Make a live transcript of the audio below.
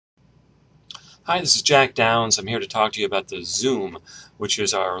Hi, this is Jack Downs. I'm here to talk to you about the Zoom, which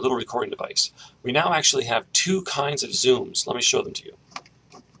is our little recording device. We now actually have two kinds of Zooms. Let me show them to you.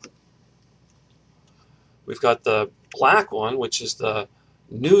 We've got the black one, which is the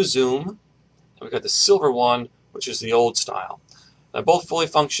new Zoom, and we've got the silver one, which is the old style. They're both fully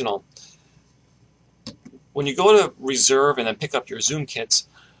functional. When you go to reserve and then pick up your Zoom kits,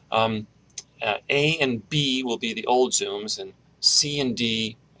 A and B will be the old Zooms, and C and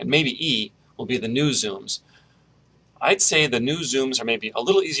D, and maybe E, will be the new Zooms. I'd say the new Zooms are maybe a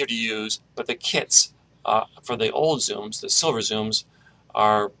little easier to use, but the kits for the old Zooms, the silver Zooms,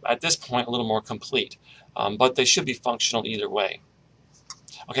 are at this point a little more complete. But they should be functional either way.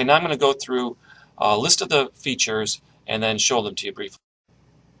 Okay, now I'm going to go through a list of the features and then show them to you briefly.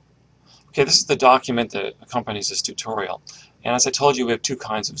 Okay, this is the document that accompanies this tutorial. And as I told you, we have two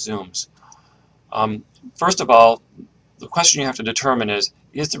kinds of Zooms. First of all, the question you have to determine is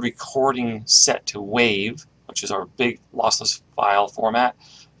the recording set to WAV, which is our big lossless file format,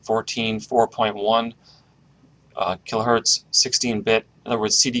 4.1 kilohertz, 16-bit, in other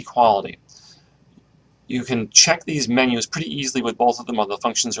words, CD quality. You can check these menus pretty easily with both of them, although the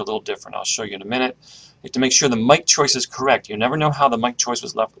functions are a little different. I'll show you in a minute. You have to make sure the mic choice is correct. You never know how the mic choice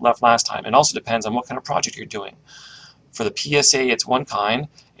was left last time. It also depends on what kind of project you're doing. For the PSA, it's one kind,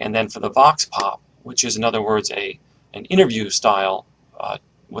 and then for the Vox Pop, which is, in other words, an interview style,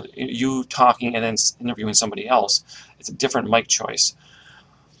 with you talking and then interviewing somebody else, it's a different mic choice.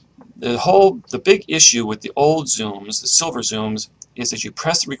 The big issue with the old Zooms, the silver Zooms, is that you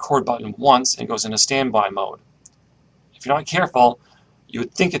press the record button once and it goes into standby mode. If you're not careful, you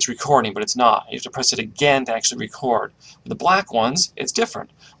would think it's recording, but it's not. You have to press it again to actually record. With the black ones, it's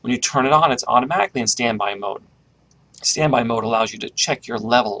different. When you turn it on, it's automatically in standby mode. Standby mode allows you to check your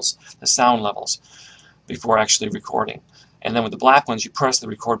levels, the sound levels, before actually recording. And then with the black ones, you press the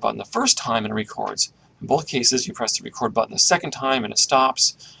record button the first time and it records. In both cases, you press the record button the second time and it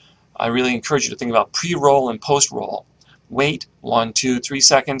stops. I really encourage you to think about pre-roll and post-roll. Wait 1, 2, 3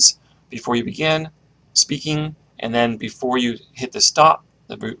 seconds before you begin speaking, and then before you hit the stop,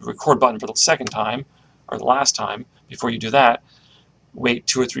 the record button for the second time, or the last time, before you do that, wait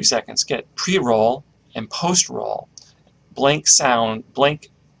 2 or 3 seconds. Get pre-roll and post-roll. Blank sound, blank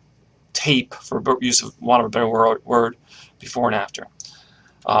tape, for use of want of a better word, before and after.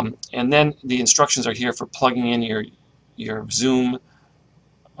 And then the instructions are here for plugging in your Zoom.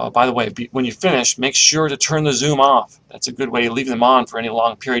 By the way, when you finish, make sure to turn the Zoom off. That's a good way. Leaving them on for any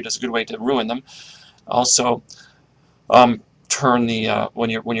long period is a good way to ruin them. Also, turn the when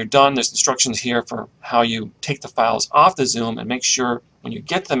you're done, there's instructions here for how you take the files off the Zoom, and make sure when you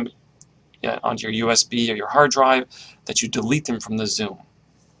get them onto your USB or your hard drive that you delete them from the Zoom.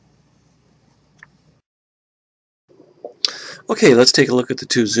 Okay, let's take a look at the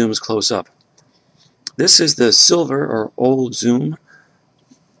two Zooms close up. This is the silver or old Zoom.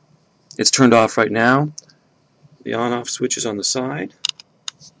 It's turned off right now. The on-off switch is on the side.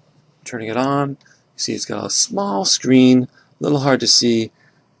 Turning it on, you see it's got a small screen, a little hard to see.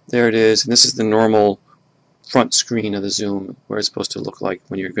 There it is, and this is the normal front screen of the Zoom, where it's supposed to look like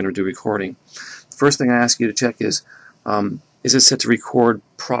when you're going to do recording. The first thing I ask you to check is it set to record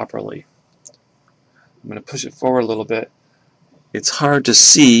properly? I'm going to push it forward a little bit. It's hard to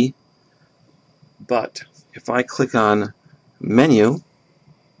see, but if I click on Menu,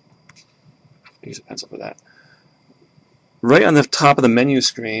 use a pencil for that. Right on the top of the menu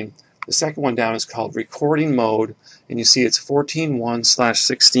screen, the second one down is called Recording Mode, and you see it's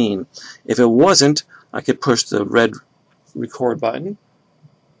 14.1/16. If it wasn't, I could push the red record button.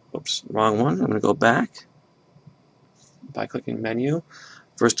 Oops, wrong one. I'm going to go back by clicking Menu.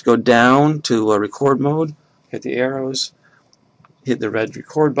 First, go down to Record Mode, hit the arrows, hit the red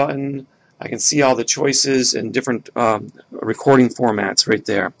record button. I can see all the choices and different recording formats right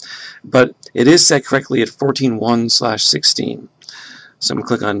there. But it is set correctly at 14.1/16. So I'm going to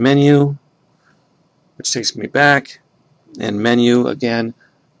click on Menu, which takes me back, and Menu again,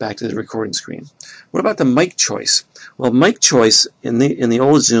 back to the recording screen. What about the mic choice? Well, mic choice in the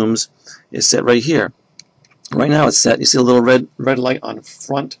old Zooms is set right here. Right now it's set, you see a little red light on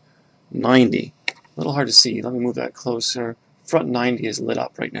front 90. A little hard to see. Let me move that closer. Front 90 is lit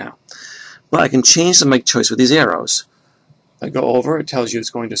up right now. But I can change the mic choice with these arrows. I go over, it tells you it's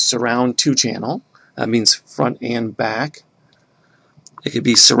going to surround 2 channel. That means front and back. It could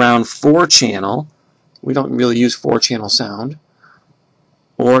be surround 4 channel. We don't really use 4 channel sound.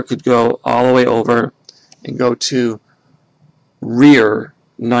 Or it could go all the way over and go to rear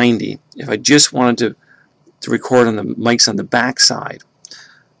 90. If I just wanted to record on the mics on the back side.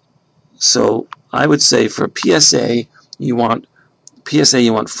 So I would say for PSA you want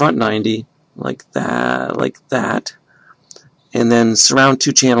front 90, like that, and then surround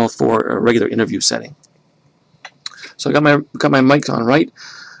 2 channel for a regular interview setting. So I got my mic on right.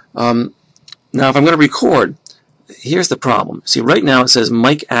 Now if I'm going to record, here's the problem. See, right now it says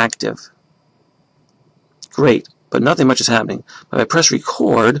mic active. Great, but nothing much is happening. If I press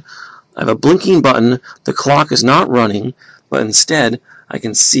record, I have a blinking button. The clock is not running, but instead I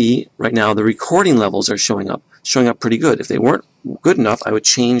can see right now the recording levels are showing up pretty good. If they weren't good enough, I would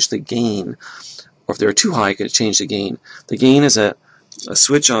change the gain. Or if they were too high, I could change the gain. The gain is a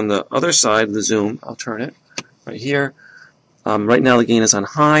switch on the other side of the zoom. I'll turn it right here. Right now the gain is on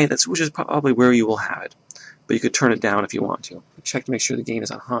high, which is probably where you will have it. But you could turn it down if you want to. Check to make sure the gain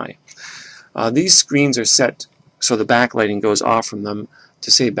is on high. These screens are set so the backlighting goes off from them to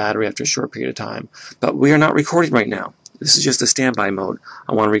save battery after a short period of time. But we are not recording right now. This is just a standby mode.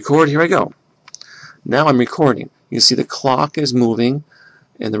 I want to record. Here I go. Now I'm recording. You can see the clock is moving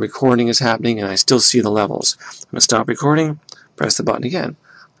and the recording is happening, and I still see the levels. I'm going to stop recording, press the button again.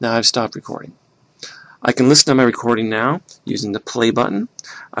 Now I've stopped recording. I can listen to my recording now using the play button.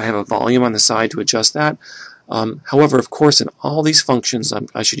 I have a volume on the side to adjust that. However, of course, in all these functions,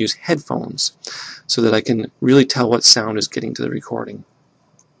 I should use headphones so that I can really tell what sound is getting to the recording.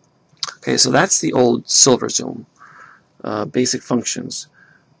 Okay, so that's the old Silver Zoom. Basic functions.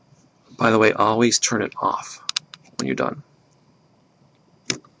 By the way, always turn it off when you're done.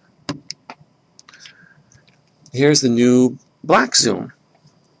 Here's the new Black Zoom.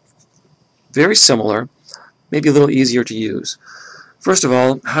 Very similar, maybe a little easier to use. First of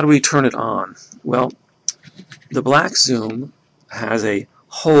all, how do we turn it on? Well, the Black Zoom has a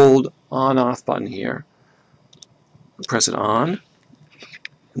hold on-off button here. Press it on,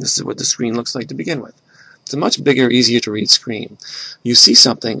 and this is what the screen looks like to begin with. It's a much bigger, easier to read screen. You see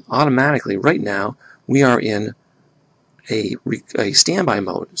something automatically. Right now, we are in a standby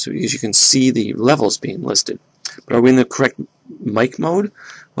mode, so as you can see the levels being listed. But are we in the correct mic mode?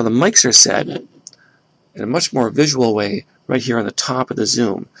 Well, the mics are set in a much more visual way right here on the top of the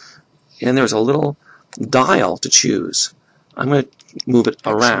Zoom. And there's a little dial to choose. I'm going to move it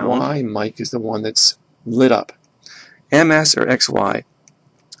around. XY mic is the one that's lit up. MS or XY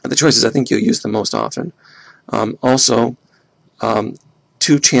are the choices I think you'll use the most often. Also,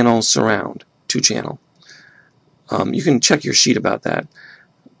 2-channel surround, 2-channel. You can check your sheet about that,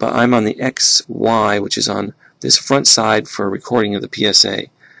 but I'm on the XY, which is on this front side for recording of the PSA.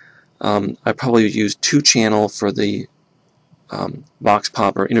 I probably would use 2-channel for the vox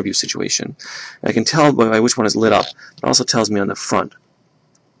pop or interview situation. And I can tell by which one is lit up. It also tells me on the front.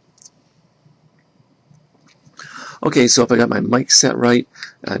 Okay, so if I got my mic set right,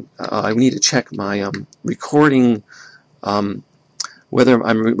 I need to check my recording, whether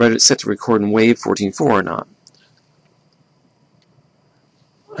I'm set to record in WAV 14.4 or not.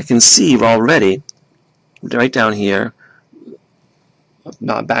 I can see already, right down here,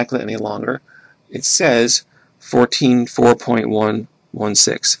 not backlit any longer, it says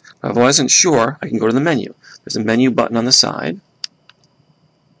 14.4.116. If I wasn't sure, I can go to the menu. There's a menu button on the side.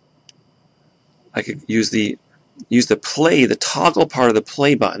 I could use the toggle part of the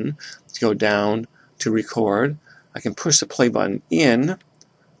play button to go down to record. I can push the play button in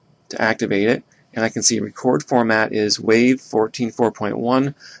to activate it, and I can see record format is WAV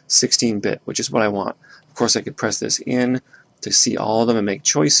 14.4.1 16-bit, which is what I want. Of course, I could press this in to see all of them and make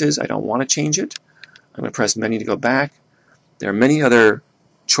choices. I don't want to change it. I'm going to press menu to go back. There are many other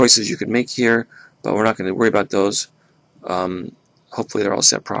choices you could make here, but we're not going to worry about those. Hopefully they're all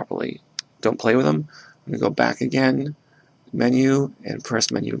set properly. Don't play with them. I'm going to go back again, menu, and press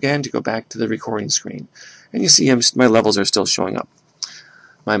menu again to go back to the recording screen. And you see my levels are still showing up.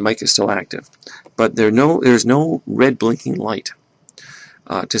 My mic is still active. But there's no red blinking light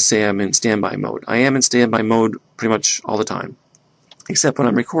to say I'm in standby mode. I am in standby mode pretty much all the time, except when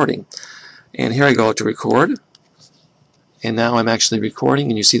I'm recording. And here I go to record. And now I'm actually recording,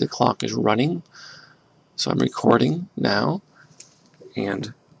 and you see the clock is running. So I'm recording now,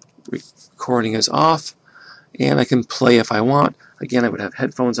 and recording is off, and I can play if I want. Again, I would have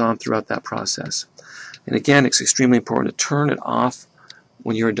headphones on throughout that process. And again, it's extremely important to turn it off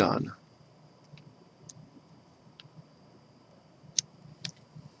when you're done.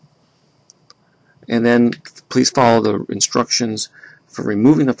 And then please follow the instructions for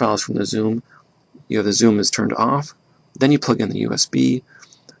removing the files from the Zoom. The Zoom is turned off. Then you plug in the USB.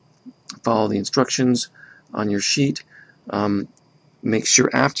 Follow the instructions on your sheet. Make sure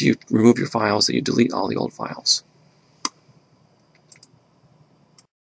after you remove your files that you delete all the old files.